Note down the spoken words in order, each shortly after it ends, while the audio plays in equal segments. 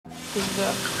This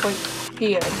is quite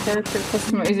the character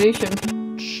customization.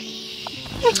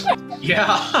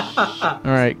 Yeah.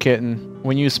 Alright, Kitten.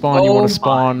 When you spawn, you want to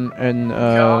spawn in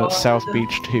South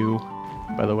Beach 2,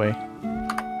 by the way.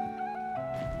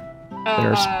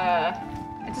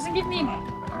 It doesn't give me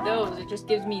those, it just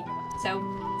gives me South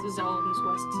Zones,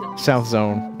 West Zones. South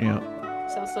Zone, yeah.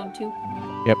 South Zone 2?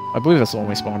 Yep, I believe that's the one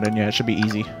we spawned in. Yeah, it should be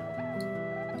easy.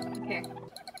 Okay.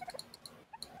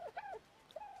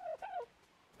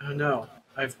 Oh no,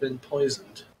 I've been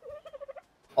poisoned.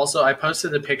 Also, I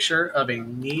posted a picture of a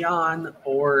neon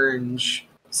orange,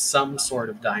 some sort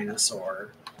of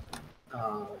dinosaur.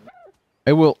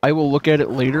 I will look at it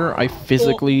later. I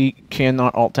physically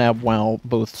cannot alt-tab while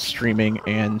both streaming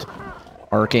and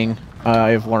arcing.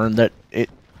 I've learned that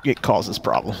it causes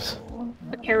problems.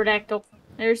 Pterodactyl.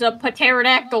 There's a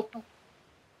pterodactyl.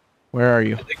 Where are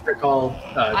you? I think they're called.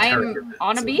 I'm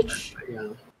on a beach. Yeah.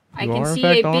 I can see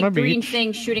a big green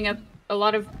thing shooting up. A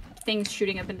lot of things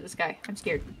shooting up into the sky. I'm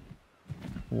scared.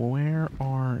 Where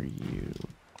are you?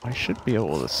 I should be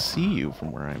able to see you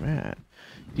from where I'm at.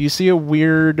 Do you see a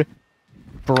weird,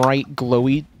 bright,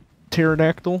 glowy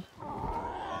pterodactyl?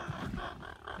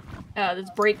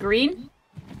 That's bright green?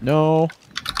 No,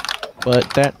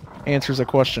 but that answers a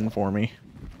question for me.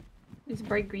 It's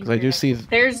bright green. I do see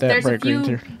there's a few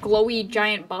glowy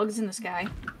giant bugs in the sky.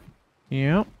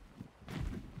 Yep.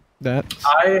 That's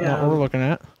not what we're looking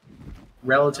at.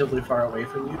 Relatively far away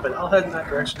from you, but I'll head in that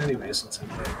direction anyway since I'm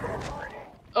here.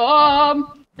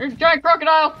 There's a giant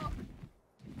crocodile!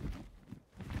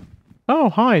 Oh,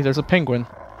 hi, there's a penguin.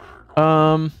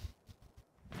 Oh.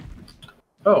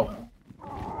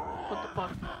 What the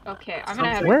fuck? Okay, I'm gonna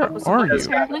have Where to are you?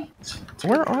 apparently.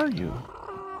 Where are you?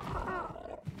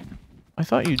 I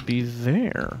thought you'd be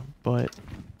there, but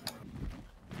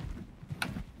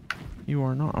you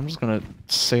are not. I'm just gonna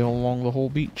sail along the whole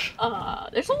beach.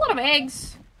 There's a lot of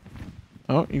eggs.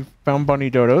 Oh, you found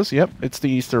bunny dodos. Yep, it's the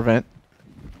Easter event.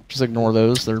 Just ignore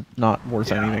those. They're not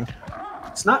worth anything.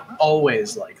 It's not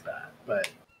always like that, but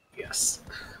yes.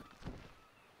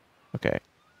 Okay.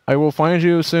 I will find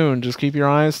you soon. Just keep your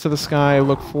eyes to the sky.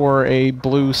 Look for a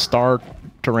blue star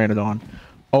pteranodon.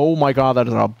 Oh my god, that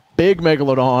is a big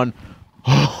megalodon.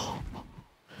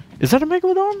 Is that a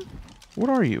megalodon? What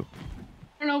are you?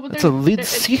 I don't know, but that's a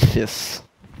Lidcephus.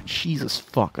 Jesus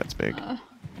fuck, that's big.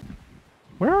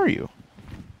 Where are you?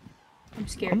 I'm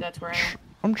scared that's where I am.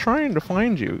 I'm trying to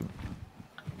find you.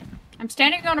 I'm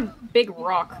standing on a big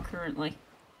rock currently.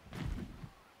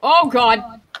 Oh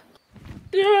god!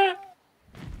 Yeah.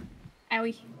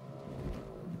 Owie.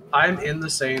 I'm in the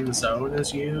same zone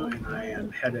as you, and I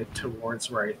am headed towards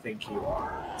where I think you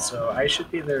are. So I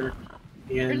should be there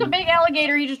in... There's a big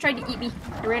alligator, he just tried to eat me.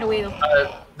 I ran away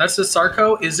though. That's the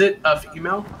Sarco. Is it a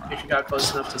female? If you got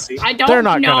close enough to see. I don't know. They're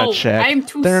not gonna check. I'm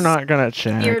too They're not gonna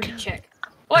check. scared to check.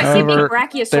 Oh, I see a big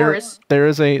Brachiosaurus.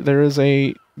 There is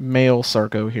a male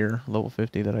Sarco here, level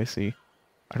 50 that I see.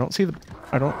 I don't see the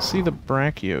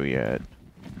Brachio yet.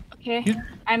 Okay,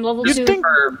 I'm level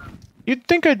 2. You'd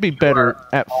think I'd be better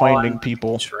at finding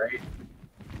people. Beach, right?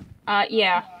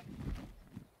 Yeah.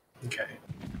 Okay.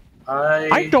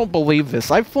 I don't believe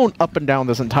this. I've flown up and down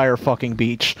this entire fucking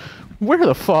beach. Where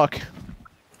the fuck?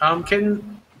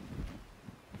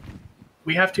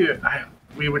 We have to...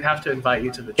 we would have to invite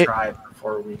you to the tribe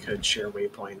before we could share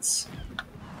waypoints.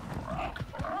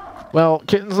 Well,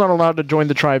 Kitten's not allowed to join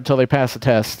the tribe till they pass the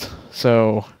test,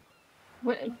 so...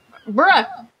 What? Bruh!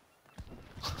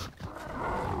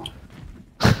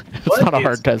 It's not a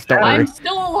hard test, don't worry. I'm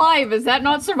still alive, is that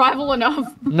not survival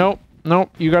enough? Nope,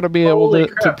 you gotta be able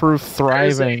to prove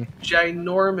thriving. There's a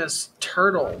ginormous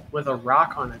turtle with a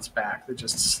rock on its back that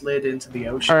just slid into the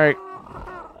ocean. Alright.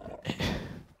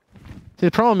 The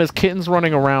problem is Kitten's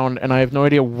running around, and I have no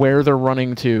idea where they're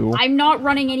running to. I'm not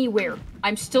running anywhere.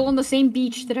 I'm still on the same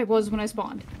beach that I was when I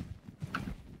spawned.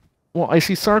 Well, I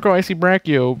see Sarco, I see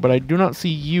Brachio, but I do not see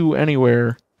you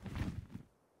anywhere.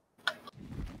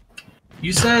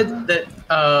 You said that,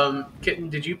 Kitten,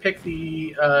 did you pick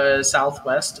the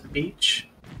southwest beach?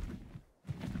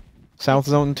 South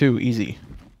Zone 2, easy.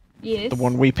 Yes. The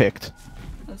one we picked.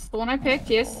 That's the one I picked,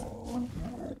 yes.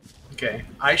 Okay,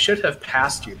 I should have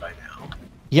passed you by now.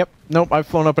 Yep, nope, I've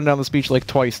flown up and down this beach like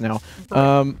twice now.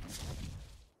 Can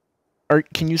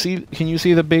you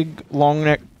see the big long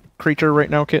neck creature right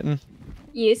now, Kitten?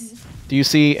 Yes. Do you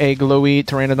see a glowy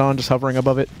pteranodon just hovering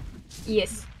above it?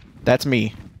 Yes. That's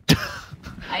me.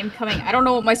 I'm coming. I don't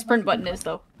know what my sprint button is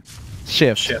though.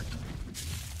 Shift. Okay,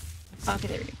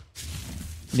 there we go.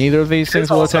 Neither of these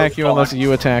things will attack you unless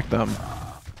you attack them.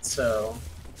 So...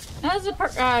 That was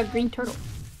a green turtle.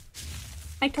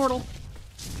 Hi, turtle.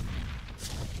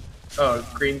 Oh,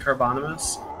 green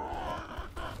Carbonimus?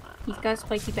 He's got a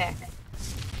spiky back.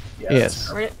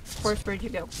 Yes. Where'd you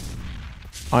go?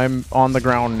 I'm on the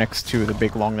ground next to the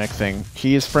big long neck thing.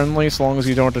 He is friendly as long as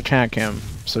you don't attack him,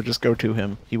 so just go to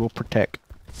him. He will protect.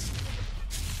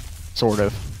 Sort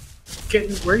of.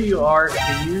 Kitten, where you are,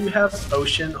 do you have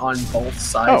ocean on both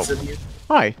sides of you?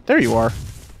 Hi, there you are.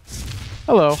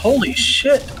 Hello. Holy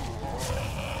shit!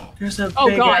 There's a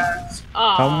big ass.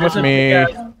 Come with There's a me.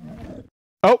 big ass-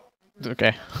 Oh,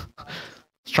 okay.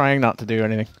 Trying not to do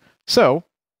anything. So,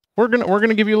 we're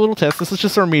gonna give you a little test. This is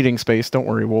just our meeting space. Don't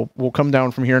worry, we'll come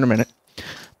down from here in a minute.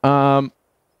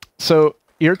 So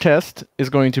your test is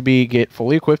going to be get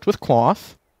fully equipped with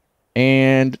cloth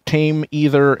and tame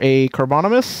either a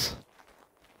Carbonimus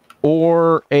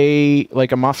or a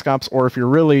Moscops, or if you're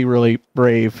really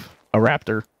brave, a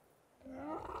Raptor.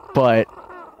 But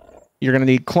you're gonna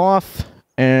need cloth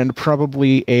and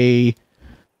probably a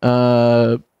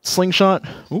slingshot.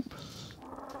 Oop.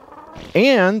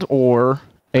 And or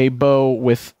a bow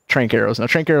with trank arrows. Now,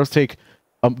 trank arrows take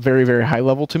a very high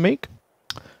level to make.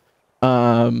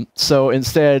 So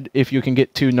instead, if you can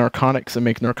get to narcotics and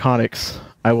make narcotics,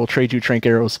 I will trade you trank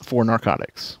arrows for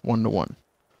narcotics, 1-to-1. I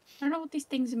don't know what these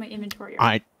things in my inventory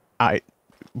are.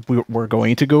 We're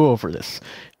going to go over this.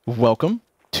 Welcome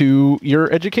to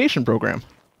your education program.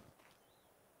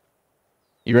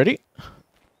 You ready?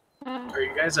 Are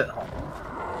you guys at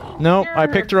home? No, I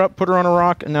picked her up, put her on a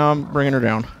rock, and now I'm bringing her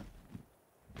down.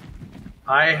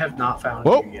 I have not found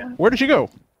Whoa, you yet. where did you go?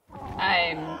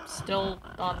 I'm still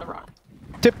on the rock.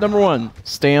 Tip number 1,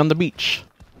 stay on the beach.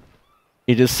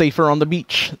 It is safer on the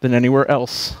beach than anywhere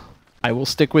else. I will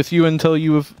stick with you until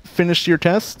you have finished your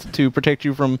test to protect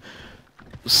you from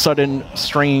sudden,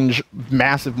 strange,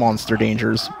 massive monster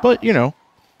dangers. But, you know,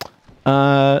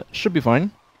 should be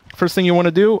fine. First thing you want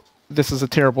to do, this is a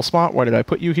terrible spot. Why did I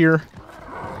put you here?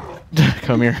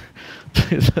 Come here.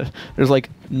 There's like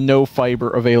no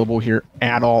fiber available here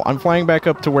at all. I'm flying back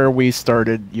up to where we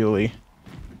started, Yuli.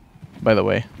 By the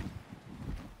way.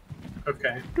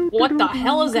 Okay. What the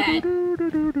hell is that?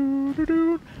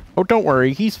 Oh, don't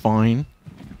worry. He's fine.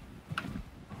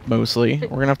 Mostly. We're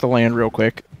gonna have to land real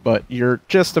quick, but you're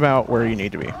just about where you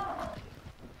need to be.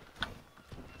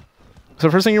 So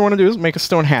first thing you want to do is make a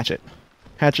stone hatchet.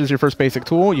 Hatchet is your first basic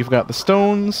tool. You've got the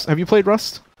stones. Have you played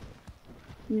Rust?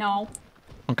 No.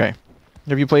 Okay.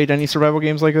 Have you played any survival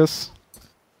games like this?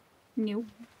 No.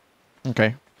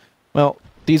 Okay. Well,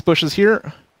 these bushes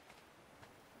here,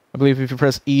 I believe if you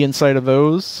press E inside of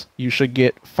those, you should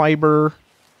get fiber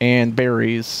and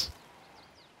berries.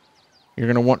 You're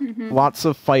going to want lots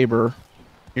of fiber.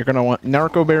 You're going to want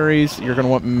narco berries. You're going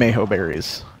to want mejo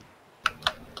berries.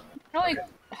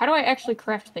 How do I actually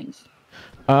craft things?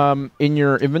 In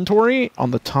your inventory,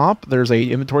 on the top, there's a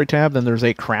inventory tab, then there's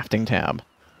a crafting tab.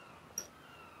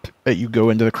 You go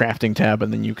into the crafting tab,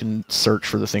 and then you can search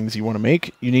for the things you want to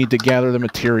make. You need to gather the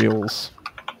materials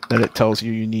that it tells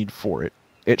you need for it.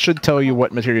 It should tell you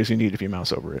what materials you need if you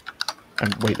mouse over it.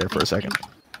 And wait there for a second.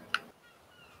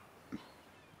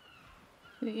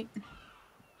 Wait.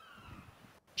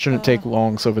 Shouldn't take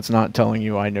long, so if it's not telling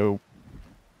you, I know,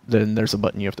 then there's a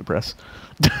button you have to press.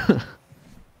 I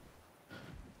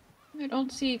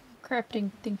don't see a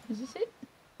crafting thing. Is this it?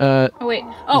 Oh wait.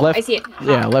 Oh, left, I see it.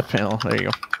 Yeah, left panel. There you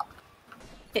go.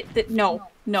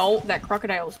 No, that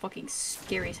crocodile is fucking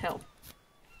scary as hell.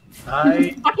 I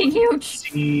It's fucking huge.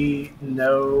 see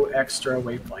no extra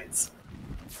waypoints.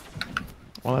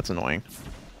 Well, that's annoying.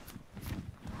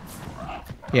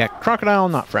 Yeah, crocodile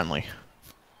not friendly.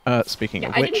 Speaking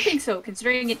of I which, didn't think so,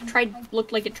 considering it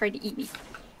looked like it tried to eat me.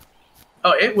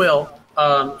 Oh, it will,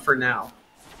 for now.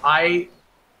 I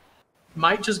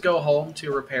might just go home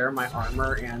to repair my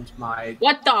armor and my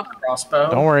What the? crossbow.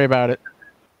 don't worry about it.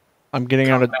 I'm getting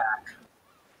out of. Back.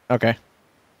 Okay.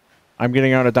 I'm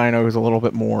getting out a dino who's a little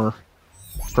bit more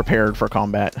prepared for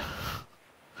combat.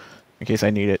 In case I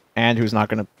need it. And who's not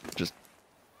gonna just...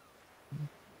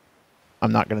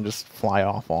 I'm not gonna just fly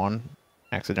off on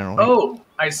accidentally. Oh,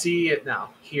 I see it now.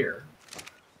 Here.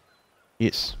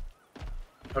 Yes.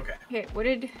 Okay. Okay,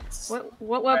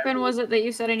 what weapon was it that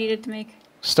you said I needed to make?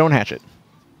 Stone hatchet.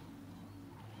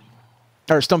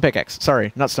 Or stone pickaxe.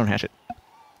 Sorry, not stone hatchet.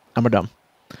 I'm a dumb.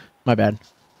 My bad.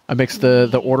 I mixed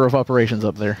the order of operations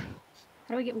up there.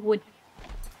 How do I get wood?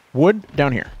 Wood,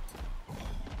 down here.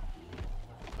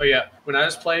 Oh yeah, when I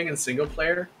was playing in single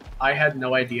player, I had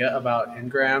no idea about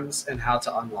engrams and how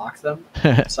to unlock them.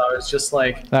 So I was just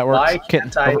like, That works. why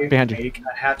Kitten, can't I behind you. make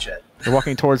a hatchet? You're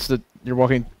walking towards the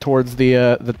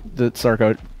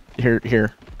Sarco.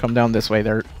 Here. Come down this way.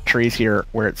 There are trees here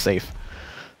where it's safe.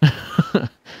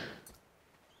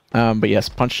 But yes,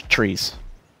 punch trees.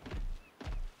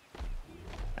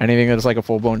 Anything that's like a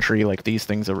full-blown tree, like these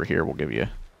things over here, will give you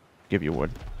wood.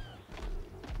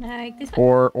 Like this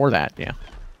one. Or that, yeah.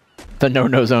 The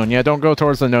no-no zone. Yeah, don't go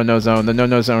towards the no-no zone. The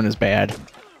no-no zone is bad.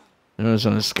 The no-no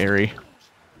zone is scary.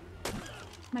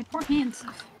 My poor hands.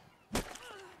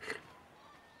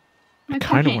 I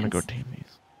kind of want to go tame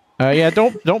these. Yeah,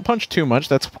 don't punch too much.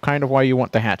 That's kind of why you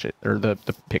want the hatchet or the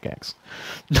pickaxe.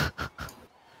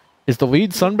 Is the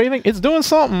lead sunbathing? It's doing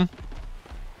something.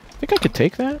 I think I could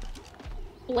take that.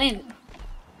 Flint.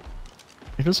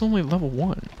 It is only level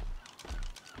 1.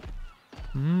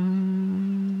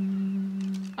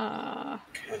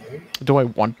 Okay. Do I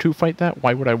want to fight that?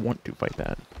 Why would I want to fight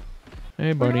that?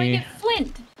 Hey, Where do I buddy. get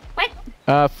flint?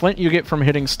 What? Flint you get from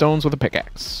hitting stones with a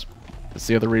pickaxe. That's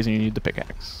the other reason you need the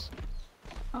pickaxe.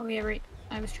 Oh yeah, right.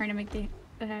 I was trying to make the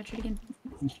hatchet again.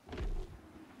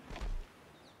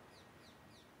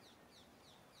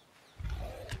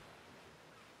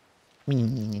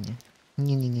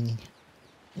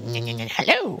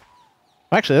 Hello.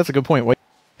 Actually, that's a good point. Wait.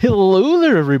 Hello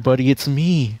there, everybody. It's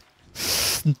me.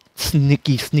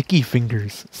 Snicky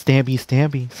fingers. Stabby,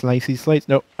 slicey, slice.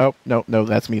 No, oh, no,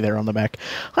 that's me there on the back.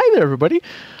 Hi there, everybody.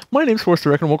 My name's Force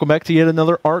Direct, and welcome back to yet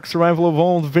another Ark Survival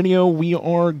Evolved video. We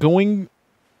are going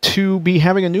to be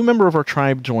having a new member of our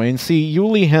tribe join. See,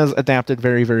 Yuli has adapted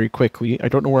very, very quickly. I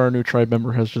don't know where our new tribe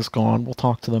member has just gone. We'll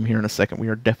talk to them here in a second. We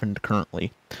are deafened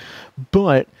currently.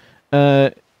 But,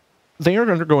 they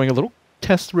are undergoing a little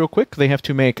test real quick. They have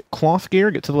to make cloth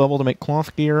gear, get to the level to make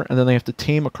cloth gear, and then they have to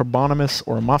tame a Carbonimus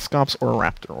or a Moscops or a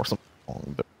Raptor or something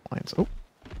along those lines. Oh.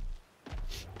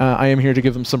 I am here to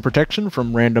give them some protection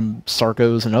from random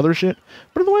Sarcos and other shit,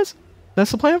 but otherwise,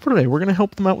 that's the plan for today. We're going to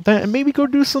help them out with that and maybe go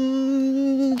do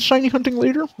some shiny hunting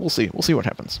later. We'll see. We'll see what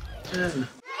happens.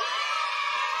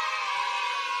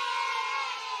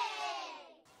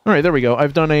 Alright, there we go.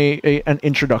 I've done an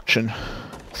introduction.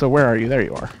 So where are you? There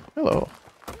you are. Hello.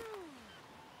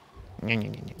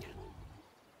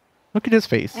 Look at his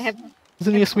face.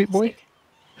 Isn't he a sweet boy?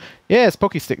 Yes,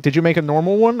 Pokestick. Did you make a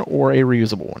normal one or a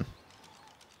reusable one?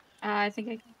 I think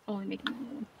I can only make a normal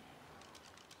one.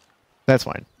 That's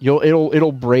fine.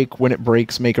 It'll break when it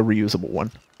breaks. Make a reusable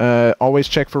one. Always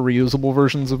check for reusable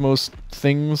versions of most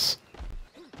things.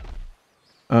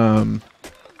 Oh,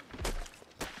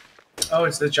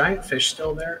 is the giant fish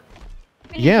still there?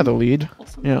 Yeah, the lead.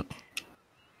 Yeah.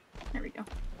 There we go.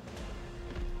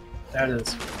 That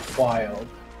is wild.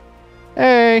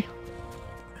 Hey!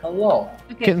 Hello.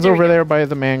 Okay, Kitten's over there by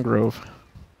the mangrove.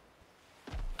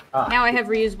 Now I have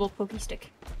reusable Pokestick.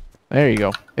 There you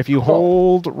go. If you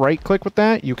hold right-click with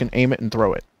that, you can aim it and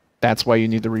throw it. That's why you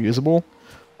need the reusable.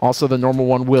 Also, the normal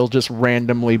one will just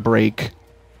randomly break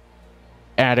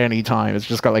at any time. It's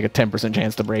just got like a 10%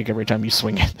 chance to break every time you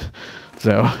swing it.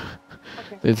 So,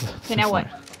 okay. So now what?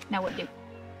 Now what do?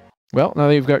 Well, now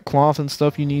that you've got cloth and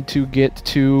stuff, you need to get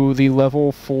to the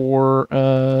level for,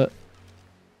 or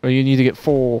you need to get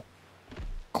full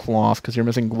cloth, because you're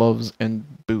missing gloves and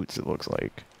boots, it looks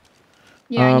like.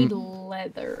 Yeah, I need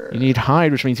leather. You need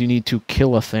hide, which means you need to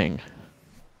kill a thing.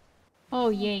 Oh,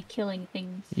 yay, killing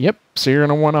things. Yep, so you're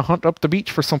going to want to hunt up the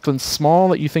beach for something small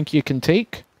that you think you can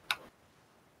take.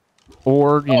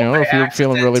 Or, you know, if you're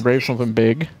feeling really brave, something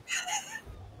big.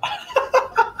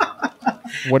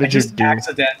 What did you do? I just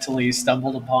accidentally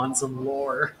stumbled upon some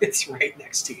lore. It's right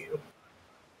next to you.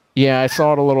 Yeah, I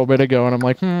saw it a little bit ago, and I'm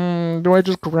like, do I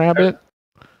just grab it?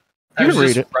 I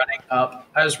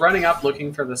was running up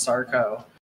looking for the Sarco,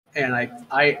 and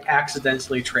I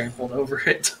accidentally trampled over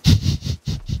it.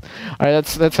 Alright,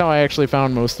 that's how I actually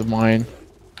found most of mine.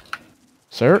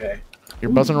 Sir, okay.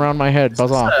 You're buzzing around my head.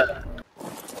 Buzz off.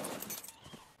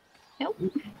 Nope.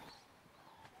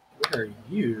 Where are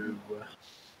you?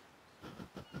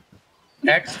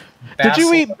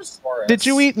 Did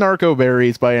you eat narco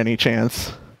berries by any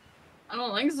chance? I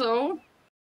don't think so.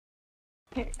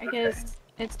 Okay, I guess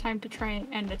it's time to try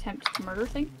and attempt to murder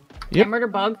thing. Yep. Can I murder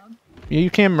bug? Yeah, you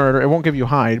can murder. It won't give you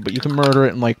hide, but you can murder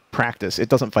it and like practice. It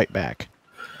doesn't fight back.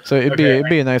 So it'd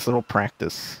be a nice little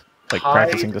practice, like hide,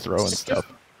 practicing to throw and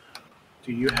stuff.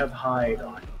 Do you have hide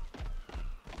on you?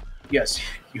 Yes,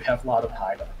 you have a lot of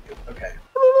hide on you. Okay.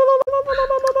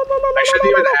 I shouldn't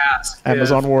even ask.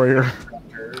 Amazon warrior.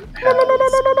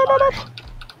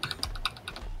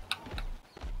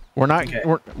 We're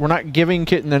not giving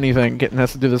Kitten anything. Kitten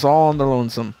has to do this all on their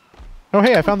lonesome. Oh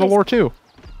hey, I found the lore too.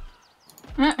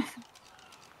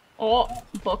 Oh,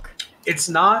 book. It's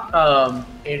not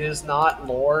it is not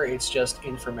lore, it's just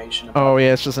information about Oh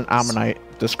yeah, it's just an Ammonite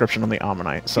description on the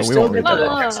Ammonite. So we won't read that.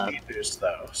 XP boost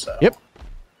though, so. Yep.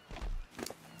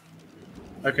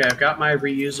 Okay, I've got my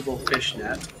reusable fish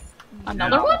net.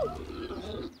 Another one?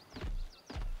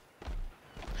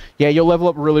 Yeah, you'll level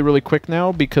up really, really quick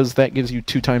now because that gives you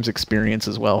 2 times experience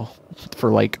as well for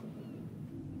like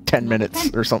 10 minutes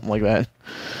or something like that.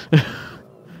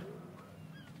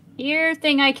 Here,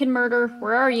 thing I can murder.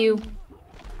 Where are you?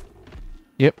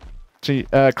 Yep. So,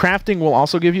 crafting will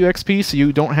also give you XP, so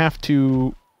you don't have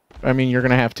to... I mean, you're going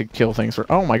to have to kill things for...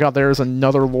 Oh my god, there's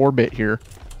another lore bit here.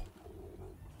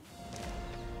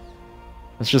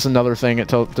 It's just another thing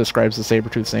it describes the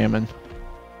saber-tooth salmon.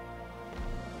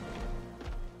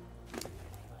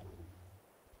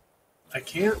 I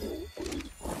can't...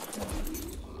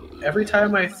 Every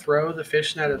time I throw the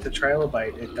fish net at the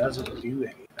trilobite, it doesn't do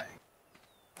anything.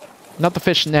 Not the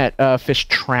fish net, fish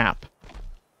trap.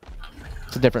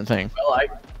 It's a different thing. Well, I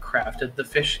crafted the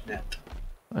fish net.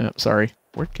 Sorry.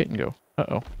 Where'd Kitten go?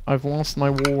 Uh-oh. I've lost my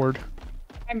ward.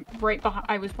 I'm right behind.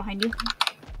 I was behind you.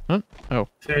 Huh? Oh.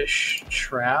 Fish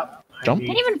trap. Jump? I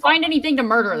can't even find anything to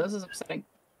murder. This is upsetting.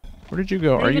 Where did you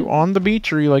go? Are you on the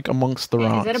beach or are you like amongst the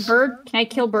rocks? Is that a bird? Can I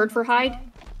kill bird for hide?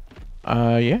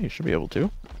 Yeah, you should be able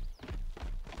to.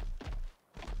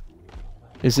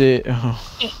 Is it...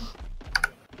 Oh. Eh.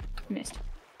 Missed.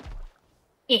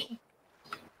 Eh.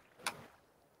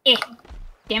 Eh.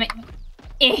 Damn it.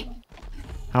 Eh.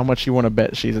 How much you want to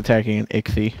bet she's attacking an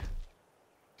ichthy?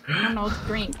 I don't know, it's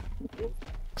green.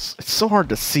 It's so hard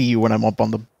to see you when I'm up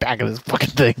on the back of this fucking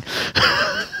thing.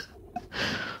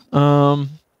 Oh,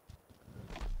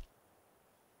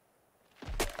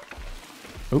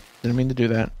 didn't mean to do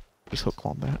that. Just hook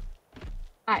clawed that.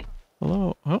 Hi.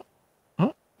 Hello? Oh.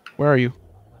 Oh. Where are you?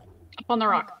 Up on the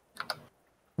rock.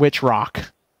 Which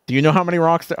rock? Do you know how many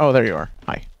rocks there? Oh, there you are.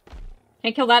 Hi. Can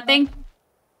I kill that thing?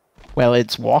 Well,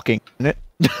 it's walking, isn't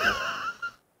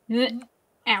it?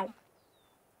 Ow.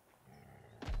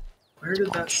 Where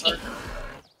did that start?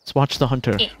 Let's watch the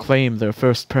hunter claim their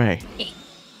first prey. Eh.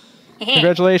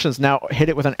 Congratulations. Now hit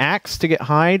it with an axe to get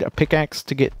hide, a pickaxe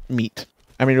to get meat.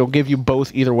 I mean, it'll give you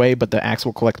both either way, but the axe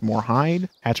will collect more hide,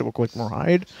 hatchet will collect more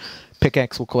hide,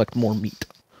 pickaxe will collect more meat.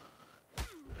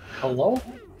 Hello?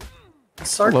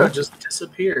 Sarko Hello? just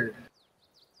disappeared.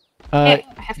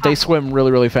 They swim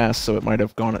really, really fast, so it might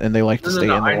have gone, and they like to stay in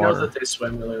the water. I know that they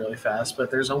swim really, really fast, but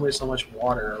there's only so much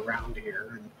water around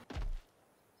here.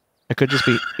 It could just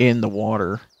be in the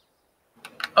water.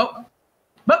 Oh!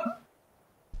 But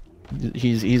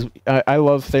I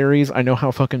love fairies. I know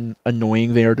how fucking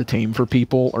annoying they are to tame for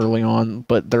people early on,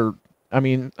 but they're, I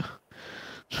mean,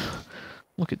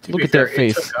 look at their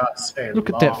face. Look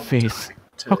at that face.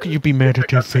 How can you be mad at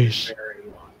that face?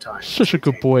 Such a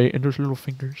good boy, and those little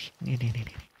fingers.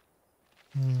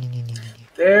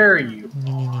 There you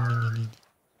are.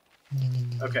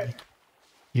 Okay.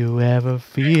 You ever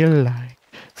feel like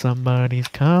somebody's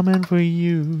coming for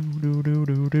you? Do do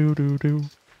do do do do.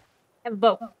 I have a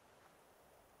bow.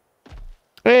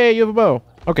 Hey, you have a bow.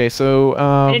 Okay, so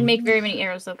I didn't make very many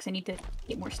arrows though, because I need to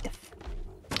get more stuff.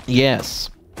 Yes.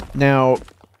 Now,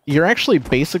 you're actually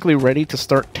basically ready to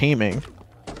start taming.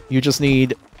 You just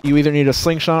need, you either need a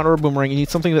slingshot or a boomerang. You need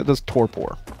something that does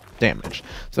torpor damage.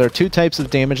 So there are 2 types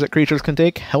of damage that creatures can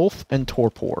take, health and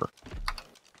torpor.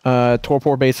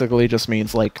 Torpor basically just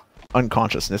means, like,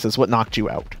 unconsciousness. It's what knocked you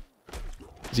out.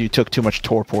 Because you took too much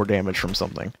torpor damage from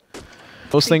something.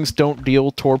 Those things don't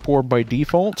deal torpor by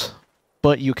default,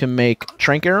 but you can make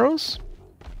trank arrows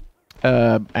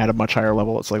at a much higher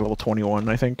level. It's like level 21,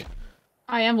 I think.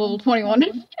 I am level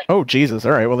 21. Oh, Jesus.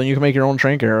 Alright, well then you can make your own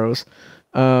trank arrows.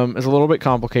 It's a little bit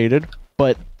complicated,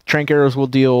 but trank arrows will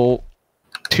deal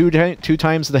two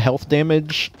times the health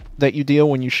damage that you deal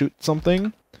when you shoot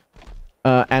something,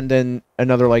 and then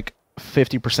another like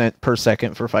 50% per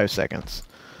second for 5 seconds.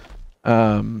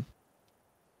 Oh,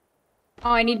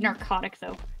 I need narcotic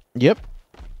though. Yep.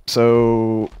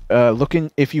 So,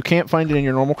 if you can't find it in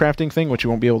your normal crafting thing, which you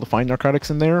won't be able to find narcotics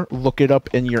in there, look it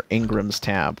up in your Engrams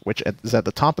tab, which is at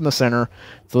the top in the center.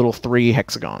 It's little 3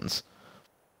 hexagons.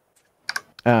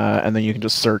 And then you can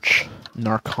just search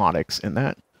narcotics in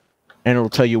that, and it'll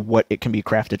tell you what it can be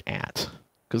crafted at,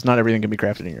 because not everything can be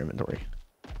crafted in your inventory.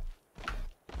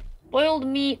 Boiled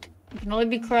meat can only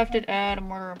be crafted at a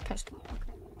mortar and pestle.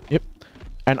 Yep.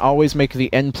 And always make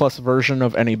the N+ version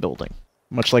of any building.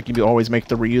 Much like you always make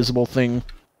the reusable thing,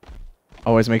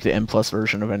 always make the N+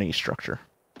 version of any structure.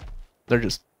 They're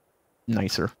just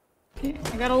nicer. Okay,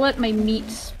 I gotta let my meat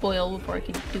spoil before I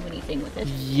can do anything with it.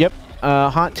 Yep.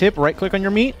 Hot tip, right-click on your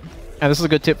meat. And this is a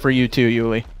good tip for you too,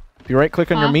 Yuli. If you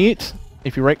right-click on your meat,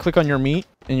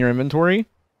 in your inventory,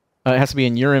 it has to be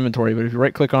in your inventory, but if you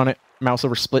right-click on it, mouse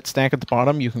over split stack at the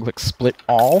bottom, you can click split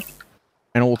all,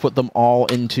 and it will put them all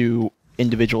into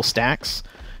individual stacks,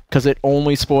 because it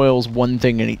only spoils one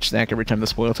thing in each stack every time the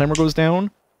spoil timer goes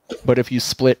down, But if you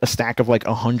split a stack of like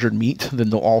 100 meat, then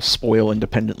they'll all spoil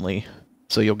independently.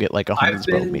 So you'll get like 100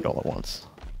 spoiled meat all at once.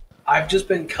 I've just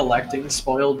been collecting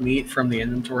spoiled meat from the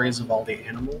inventories of all the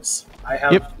animals. I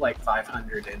have like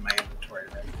 500 in my inventory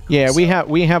right now. Yeah, so.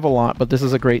 we have a lot, but this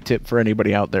is a great tip for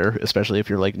anybody out there, especially if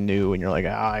you're like new and you're like,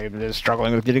 I'm just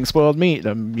struggling with getting spoiled meat.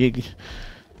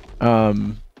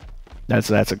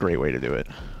 That's a great way to do it.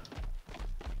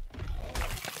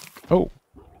 Oh.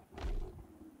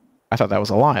 I thought that was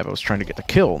alive. I was trying to get the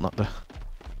kill, not the...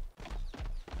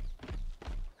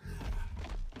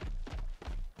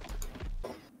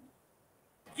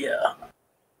 Yeah.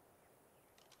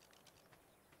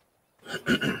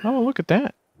 Oh, look at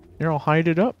that. You're all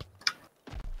hided up.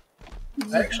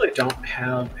 I actually don't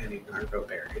have any narco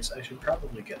berries. I should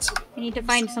probably get some. I need to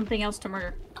find something else to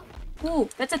murder. Ooh,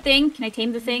 that's a thing. Can I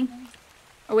tame the thing?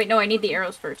 Oh wait, no, I need the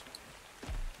arrows first.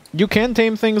 You can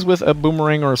tame things with a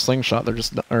boomerang or a slingshot. They're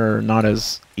just not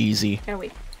as easy. Gotta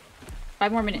wait.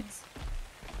 5 more minutes.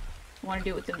 I want to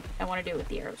do it with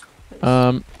the arrows.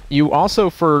 You also,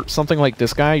 for something like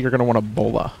this guy, you're gonna want a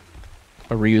bola.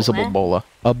 A reusable bola.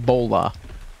 A bola.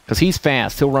 Because he's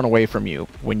fast, he'll run away from you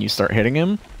when you start hitting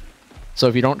him. So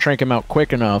if you don't trank him out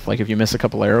quick enough, like if you miss a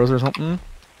couple arrows or something,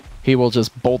 he will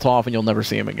just bolt off and you'll never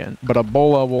see him again. But a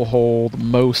bola will hold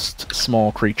most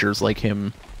small creatures like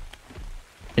him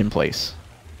in place.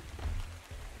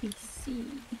 Let's see.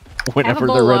 Whenever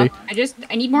they're ready.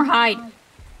 I need more hide.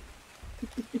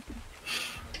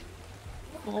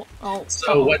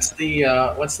 So what's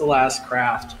the last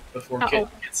craft before Kitten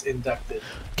gets inducted?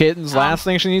 Kitten's last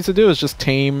thing she needs to do is just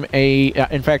tame a...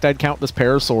 in fact, I'd count this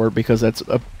parasaur because that's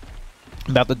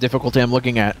about the difficulty I'm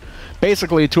looking at.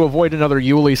 Basically, to avoid another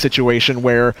Yuli situation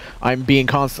where I'm being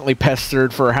constantly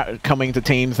pestered for coming to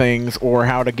tame things or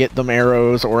how to get them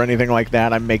arrows or anything like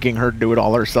that, I'm making her do it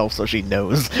all herself so she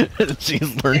knows.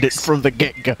 She's learned it from the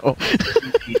get-go.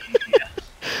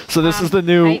 So this is the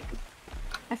new...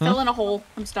 I fell in a hole.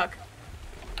 I'm stuck.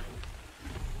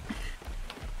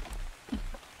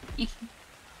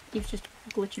 You've just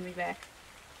glitching me back.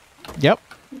 Yep.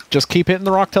 Just keep hitting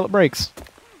the rock till it breaks.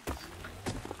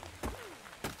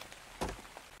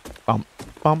 Bum,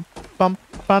 bum, bum,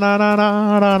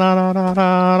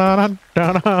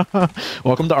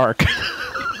 welcome to Ark.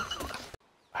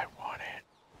 I want it.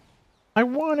 I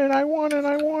want it, I want it,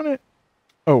 I want it.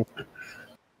 Oh.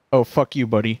 Oh, fuck you,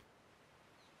 buddy.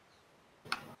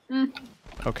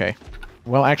 Okay.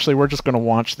 Well, actually, we're just going to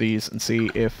watch these and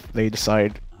see if they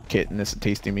decide Kitten is a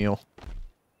tasty meal.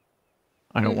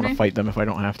 I don't want to fight them if I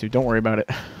don't have to. Don't worry about it.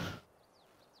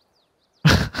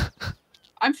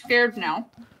 I'm scared now.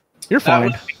 You're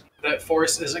fine. That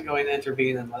force isn't going to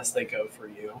intervene unless they go for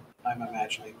you, I'm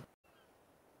imagining.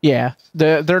 Yeah.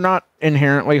 They're not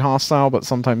inherently hostile, but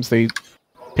sometimes they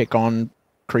pick on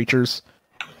creatures.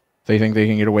 They think they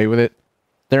can get away with it.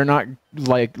 They're not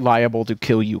like liable to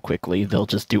kill you quickly. They'll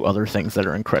just do other things that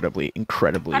are incredibly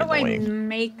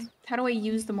annoying. How do I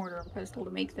use the mortar and pestle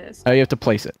to make this? You have to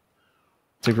place it.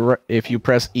 So if you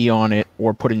press E on it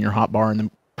or put in your hotbar and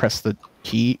then press the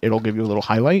key, it'll give you a little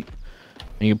highlight.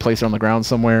 And you can place it on the ground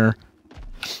somewhere.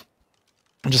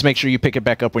 And just make sure you pick it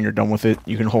back up when you're done with it.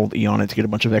 You can hold E on it to get a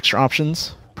bunch of extra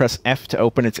options. Press F to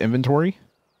open its inventory.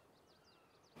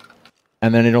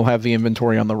 And then it'll have the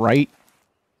inventory on the right,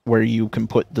 where you can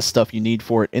put the stuff you need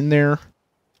for it in there.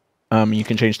 You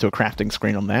can change to a crafting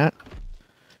screen on that.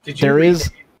 Did you read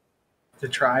the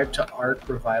Tribe to Ark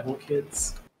Revival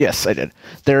Kids? Yes, I did.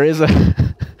 There is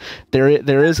a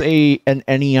there is an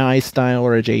NEI style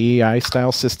or a JEI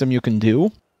style system you can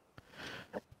do.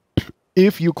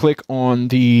 If you click on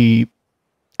the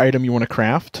item you want to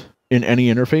craft in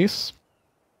any interface,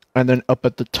 and then up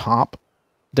at the top,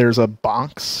 there's a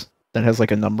box that has like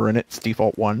a number in it. It's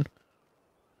default 1.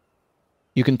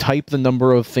 You can type the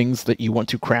number of things that you want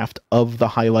to craft of the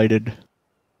highlighted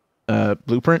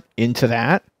blueprint into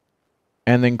that,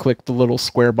 and then click the little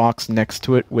square box next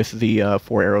to it with the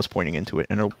 4 arrows pointing into it,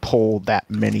 and it'll pull that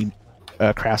many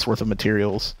crafts worth of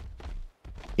materials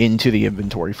into the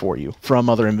inventory for you from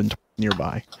other inventory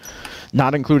nearby.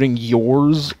 Not including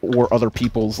yours or other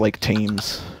people's like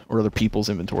tames or other people's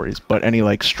inventories, but any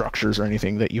like structures or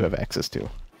anything that you have access to.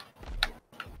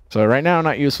 So right now,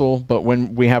 not useful, but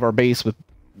when we have our base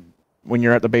when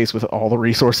you're at the base with all the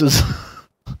resources.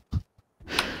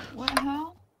 What the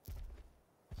hell?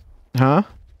 Huh?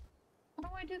 How do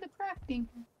I do the crafting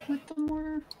with the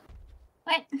mortar?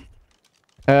 What?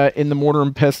 In the mortar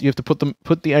and pestle, you have to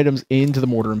put the items into the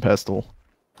mortar and pestle.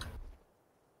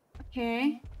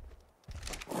 Okay.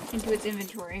 Into its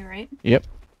inventory, right? Yep.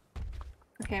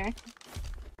 Okay.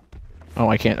 Oh,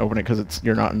 I can't open it because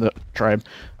you're not in the tribe.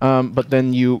 But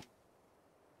then you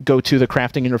go to the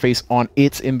crafting interface on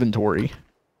its inventory.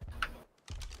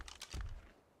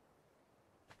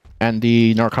 And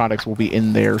the narcotics will be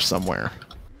in there somewhere.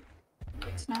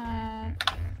 It's not...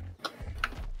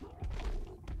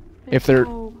 If they're...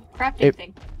 no crafting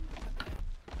thing.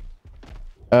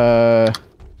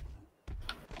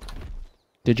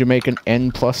 Did you make an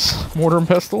N plus mortar and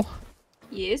pestle?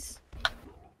 Yes.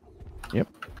 Yep.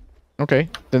 Okay,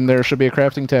 then there should be a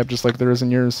crafting tab just like there is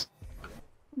in yours.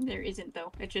 There isn't,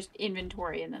 though. It's just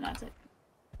inventory, and then that's it.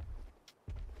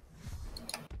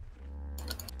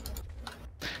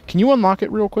 Can you unlock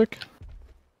it real quick?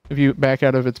 If you back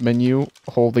out of its menu,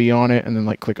 hold E on it, and then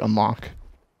like click unlock.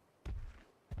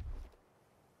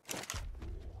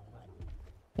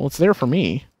 Well, it's there for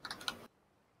me.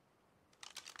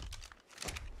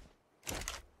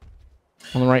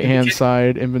 On the right-hand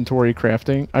side, inventory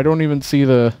crafting. I don't even see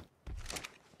the...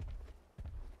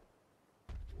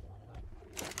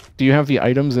 Do you have the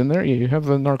items in there? Yeah, you have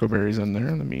the narco berries in there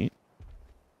and the meat.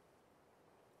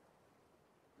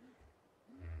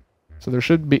 So there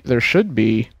should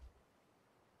be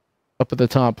up at the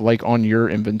top, like on your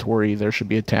inventory, there should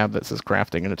be a tab that says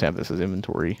crafting and a tab that says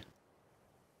inventory.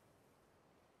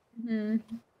 Hmm.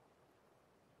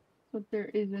 But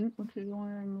there isn't, which is why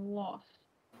I'm lost.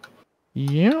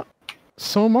 Yeah,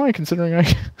 so am I, considering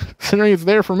considering it's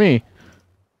there for me.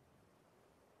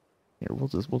 Here, we'll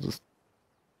just.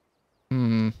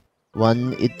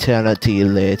 One eternity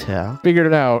later. Figured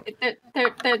it out.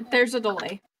 There's a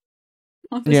delay.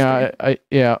 Yeah,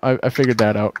 I figured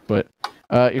that out. But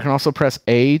you can also press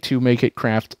A to make it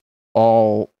craft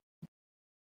all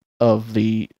of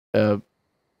the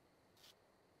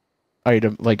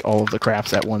item, like all of the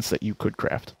crafts at once that you could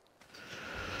craft.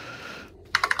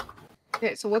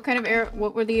 Okay, so what kind of arrow?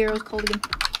 What were the arrows called again?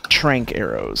 Trank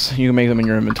arrows. You can make them in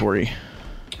your inventory.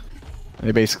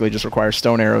 They basically just require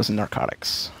stone arrows and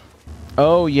narcotics.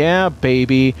 Oh yeah,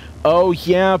 baby. Oh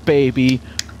yeah, baby.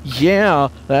 Yeah,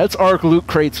 that's Arc loot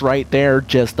crates right there.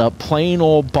 Just a plain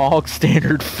old bog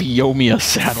standard Fiomia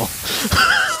saddle.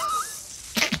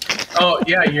 Oh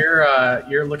yeah,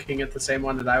 you're looking at the same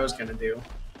one that I was gonna do.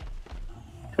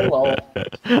 Hello.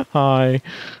 Hi.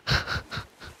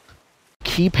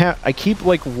 I keep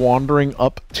like wandering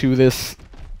up to this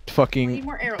fucking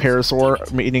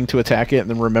parasaur, meaning to attack it, and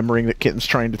then remembering that Kitten's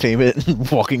trying to tame it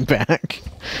and walking back.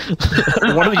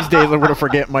 One of these days I'm gonna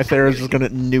forget my Thera's just gonna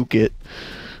nuke it.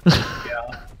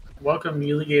 Yeah. Welcome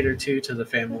Muligator 2 to the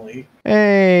family.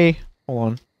 Hey, hold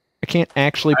on. I can't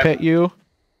actually pet you,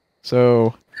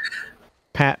 so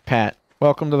pat.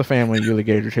 Welcome to the family,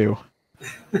 Muligator 2.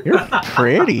 You're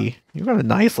pretty. You got a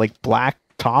nice like black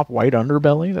top, white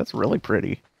underbelly. That's really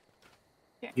pretty.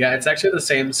 Yeah, it's actually the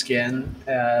same skin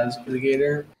as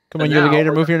Muligator. Come on,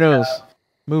 Muligator, move your nose.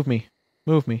 Move me.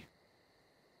 Move me.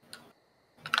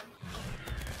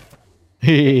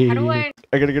 Hey. How do I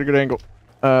gotta get a good angle.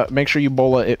 Make sure you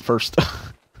bola it first.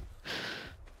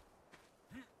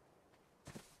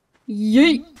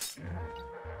 Yeet!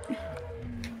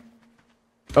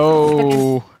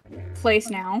 Oh. Place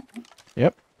now.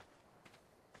 Yep.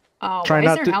 Oh, Try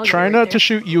not to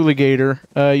shoot Yuligator.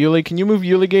 Yuli, can you move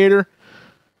Yuligator?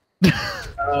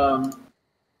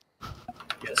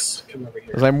 Yes, come over here.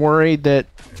 Because I'm worried that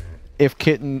if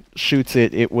Kitten shoots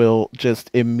it, it will just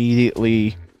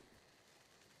immediately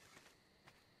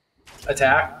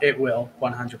attack. It will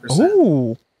 100%.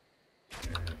 Oh.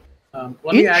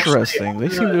 Interesting. They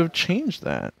seem to have changed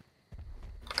that.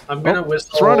 I'm gonna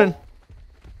whistle. It's running.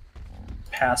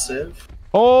 Passive.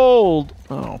 Hold.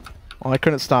 Oh. Well, I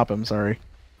couldn't stop him. Sorry.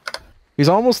 He's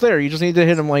almost there. You just need to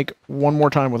hit him like one more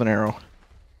time with an arrow,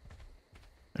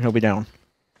 and he'll be down.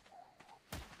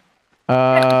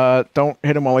 Don't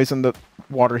hit him while he's in the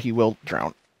water. He will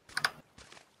drown.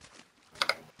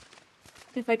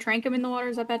 If I trank him in the water,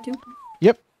 is that bad too?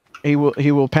 Yep. He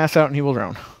will pass out and he will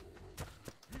drown.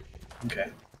 Okay.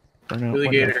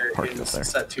 Alligator is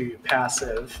set to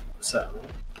passive, so.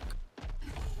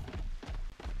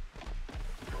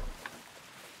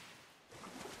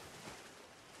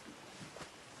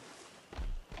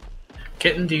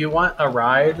 Kitten, do you want a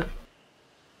ride?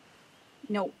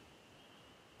 No.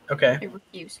 Okay. I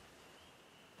refuse.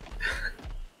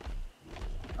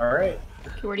 All right.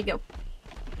 Okay, where'd he go?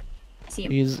 See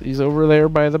him. He's over there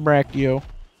by the Brachio.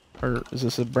 Or is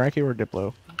this a Brachio or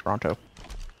Diplo? Bronto.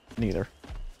 Neither.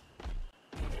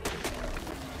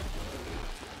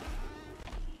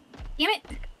 Damn it!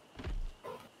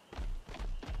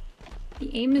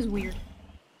 The aim is weird.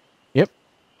 Yep.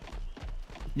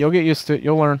 You'll get used to it.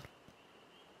 You'll learn.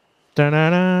 Stop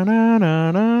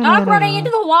running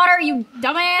into the water, you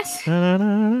dumbass!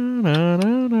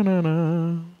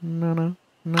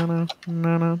 na na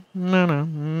na na na na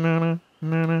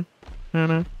na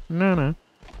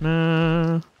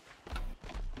na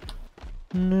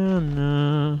na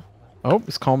na. Oh,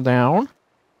 it's calmed down.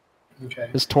 Okay.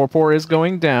 His torpor is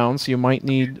going down, so you might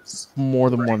need more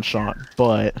than one shot,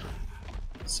 but...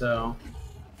 So...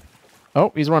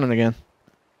 Oh, he's running again.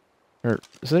 Or,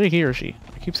 is it a he or she?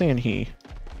 I keep saying he.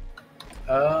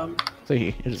 It's a he.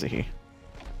 It is a he.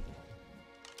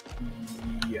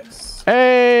 Yes.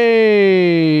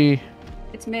 Hey!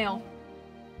 It's male.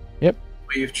 Yep.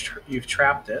 Well, you've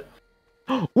trapped it.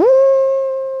 Woo!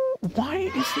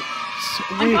 Why is it so...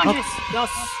 Wait, Unconscious!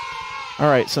 Yes!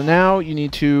 Alright, so now you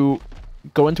need to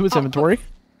go into its inventory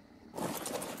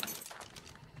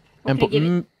and put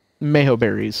Maho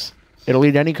berries. It'll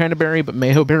eat any kind of berry, but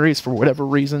Maho berries, for whatever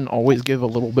reason, always give a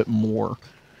little bit more.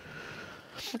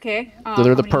 Okay. So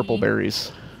they're the purple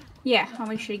berries. Yeah, how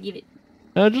many should I give it?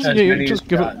 Just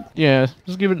give it. Yeah,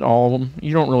 just give it all of them.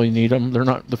 You don't really need them. They're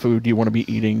not the food you want to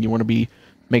be eating. You want to be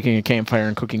making a campfire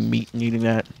and cooking meat and eating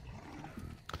that.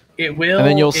 It will. And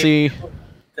then you'll see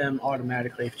them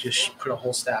automatically if you just put a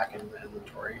whole stack in the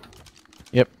inventory.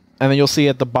 Yep. And then you'll see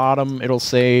at the bottom it'll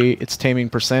say it's taming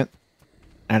 %.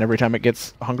 And every time it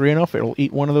gets hungry enough, it'll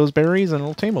eat one of those berries and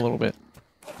it'll tame a little bit.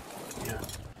 Yeah.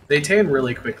 They tame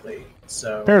really quickly,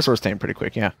 so... Parasaurs tame pretty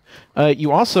quick, yeah.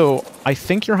 You also... I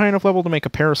think you're high enough level to make a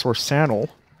Parasaur saddle.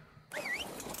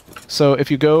 So if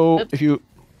you go... If you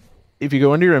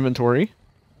go into your inventory,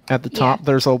 at the top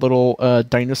there's a little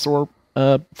dinosaur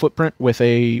footprint with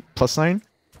a plus sign.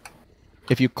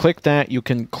 If you click that, you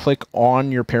can click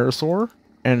on your Parasaur,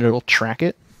 and it'll track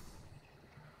it.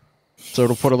 So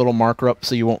it'll put a little marker up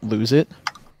so you won't lose it.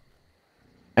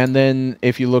 And then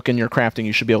if you look in your crafting,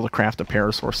 you should be able to craft a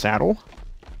Parasaur saddle.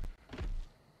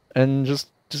 And just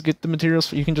get the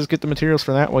materials. You can just get the materials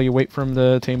for that while you wait for him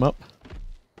to tame up.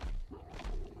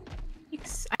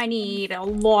 I need a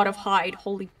lot of hide.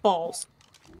 Holy balls.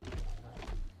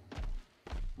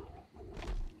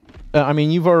 I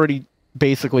mean, you've already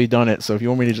basically done it, so if you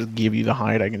want me to just give you the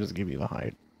hide, I can just give you the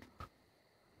hide.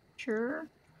 Sure.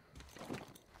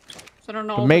 So I don't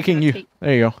know. But making you...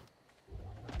 There you go.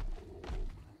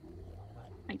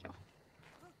 Thank you.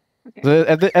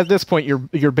 Okay. At this point,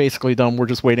 you're basically done. We're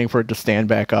just waiting for it to stand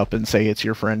back up and say it's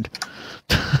your friend.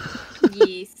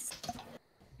 Yes.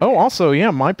 Oh, also,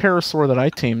 yeah, my Parasaur that I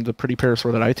tamed, the pretty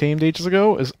Parasaur that I tamed ages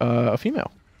ago, is a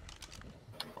female.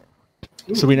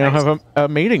 Ooh, so we now have a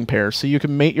mating pair, so you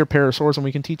can mate your Parasaurs, and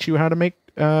we can teach you how to make,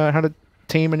 how to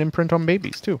tame and imprint on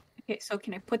babies, too. Okay, so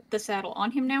can I put the saddle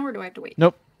on him now, or do I have to wait?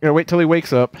 Nope. You gotta wait till he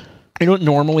wakes up. You don't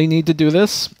normally need to do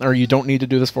this, or you don't need to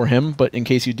do this for him, but in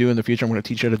case you do in the future, I'm going to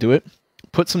teach you how to do it.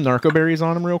 Put some narco berries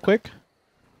on him real quick.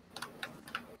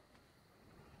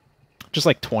 Just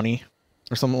like 20,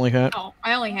 or something like that. Oh,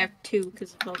 I only have 2,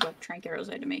 because of those trank arrows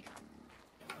I had to make.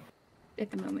 At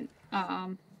the moment.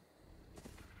 I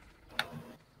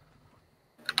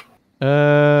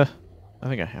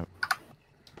think I have.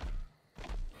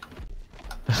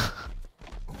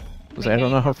 I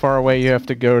don't know how far away you have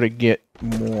to go to get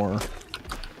more.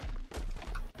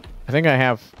 I think I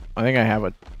have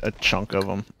a chunk of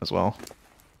them as well.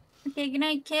 Okay, good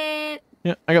night, kid.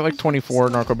 Yeah, I got like 24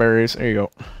 narco berries. There you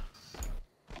go.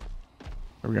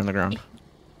 Over here on the ground.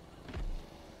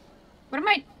 What am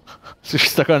I? So you're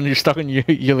stuck on your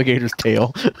alligator's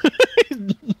tail.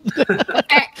 There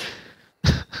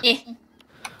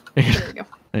we go.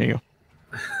 There you go.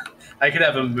 I could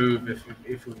have him move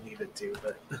if we needed to,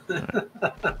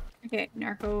 but... Okay,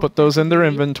 narco... Put those in their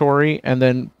inventory, and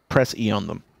then press E on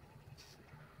them.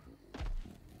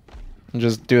 And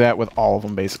just do that with all of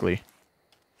them, basically.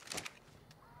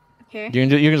 Okay. You can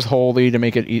just hold E to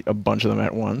make it eat a bunch of them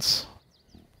at once.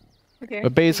 Okay.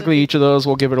 But basically, each of those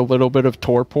will give it a little bit of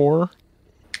torpor,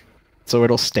 so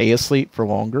it'll stay asleep for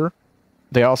longer.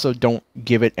 They also don't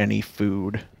give it any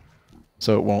food,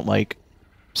 so it won't, like,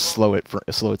 slow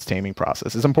its taming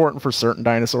process. It's important for certain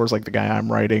dinosaurs, like the guy I'm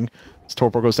riding. His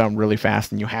torpor goes down really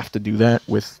fast, and you have to do that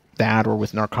with that or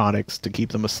with narcotics to keep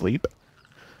them asleep.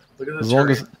 Look at As long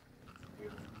as,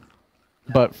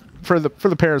 but for the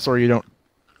Parasaur, you don't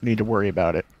need to worry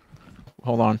about it.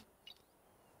 Hold on.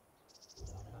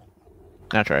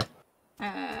 Now try.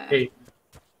 Hey.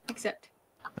 Accept.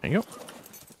 There you go.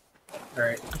 All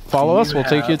right. Follow us. We'll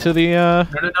take you to the. No!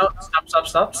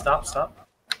 Stop!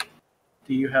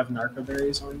 Do you have narco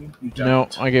berries on you? You don't. No,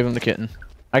 I gave him the kitten.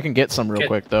 I can get some real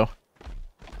quick though.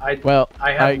 I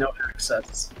have no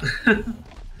access.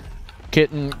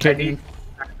 Kitten. I need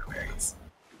narco berries.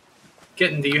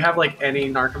 Kitten, do you have like any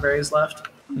narco berries left?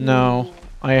 No,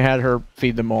 I had her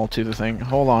feed them all to the thing.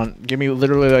 Hold on, give me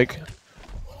literally like.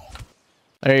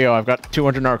 There you go. I've got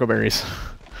 200 narco berries.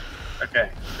 Okay,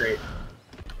 great.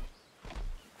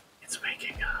 It's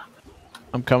waking up.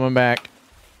 I'm coming back.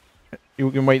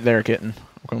 You can wait there, kitten.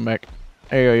 I'm coming back.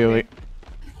 There you go, Yuli.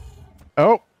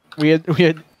 Oh, we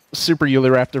had Super Yuli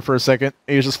Raptor for a second.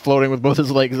 He was just floating with both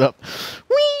his legs up.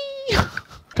 Whee!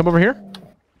 Come over here.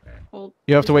 Hold.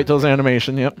 You have to wait till his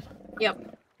animation. Yep.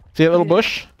 Yep. See that little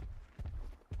bush?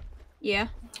 Yeah.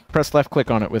 Press left click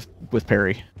on it with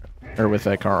Perry, or with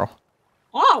Carl.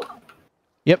 Oh.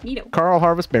 Yep. Neato. Carl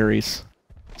harvest berries.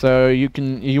 So you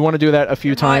want to do that a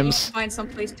few times. Find some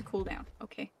place to cool down.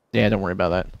 Okay. Yeah, don't worry about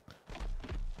that.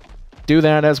 Do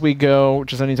that as we go.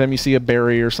 Just anytime you see a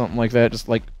berry or something like that, just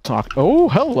like talk. Oh,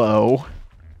 hello.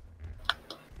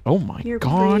 Oh my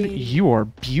God, pretty. you are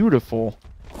beautiful.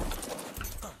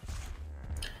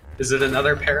 Is it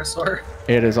another parasaur?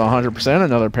 It is 100%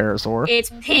 another parasaur.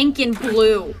 It's pink and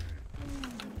blue.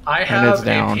 I have it's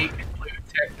down. a pink and blue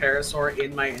parasaur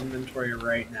in my inventory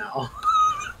right now.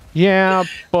 Yeah,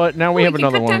 but now we have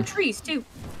another You can cut one. down trees too.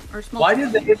 Or small Why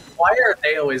trees. are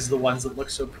they always the ones that look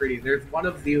so pretty? They're one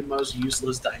of the most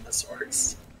useless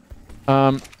dinosaurs.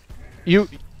 High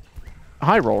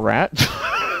roll rat.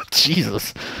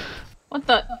 Jesus. What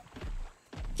the?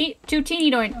 Two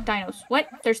teeny dinos. What?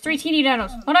 There's 3 teeny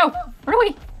dinos. Oh no! Where are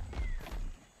we?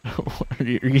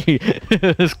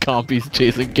 This compy's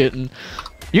chasing kitten.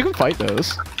 You can fight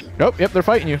those. Nope. Yep, they're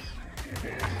fighting you.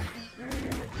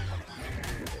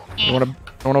 You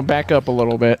wanna back up a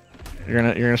little bit. You're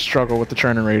gonna struggle with the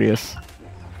turning radius.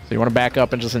 So you wanna back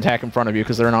up and just attack in front of you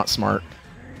because they're not smart.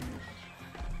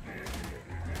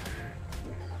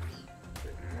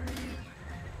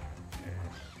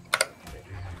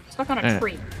 Stuck on a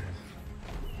tree.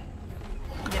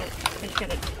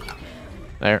 Get it.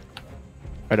 There.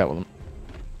 Right out with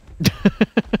them.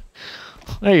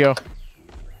 There you go.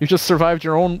 You just survived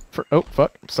your own... Oh,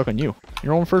 fuck. I'm stuck on you.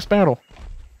 Your own first battle.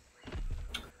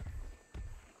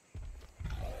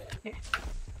 Yeah.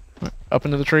 Up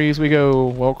into the trees we go.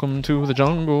 Welcome to the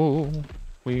jungle.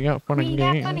 We got fun and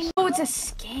games. Oh, it's a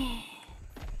scan.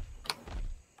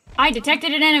 I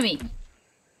detected an enemy.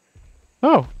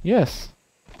 Oh, yes.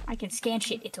 I can scan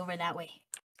shit. It's over that way.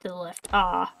 To the left.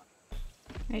 Ah.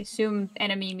 I assume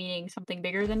enemy meaning something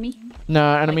bigger than me?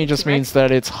 Nah, enemy Like just T-Rex? means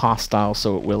that it's hostile,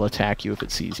 so it will attack you if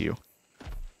it sees you.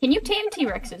 Can you tame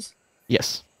T-Rexes?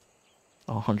 Yes.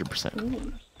 100%.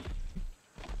 Ooh.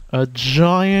 A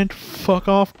giant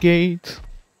fuck-off gate.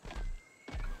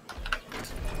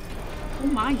 Oh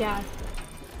my god.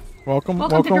 Welcome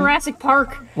Welcome to Jurassic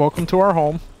Park. welcome to our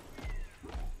home.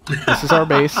 This is our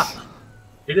base.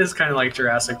 It is kind of like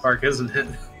Jurassic Park, isn't it?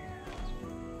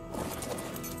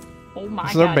 Oh my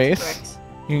This god. is our base. T-Rex.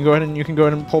 You can go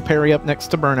ahead and pull Perry up next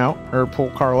to Burnout, or pull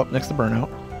Carl up next to Burnout,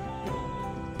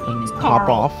 and hop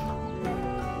Carl. off.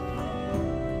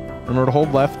 Remember to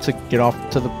hold left to get off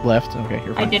to the left. Okay,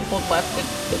 you're I fine. did hold left. It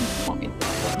didn't want me to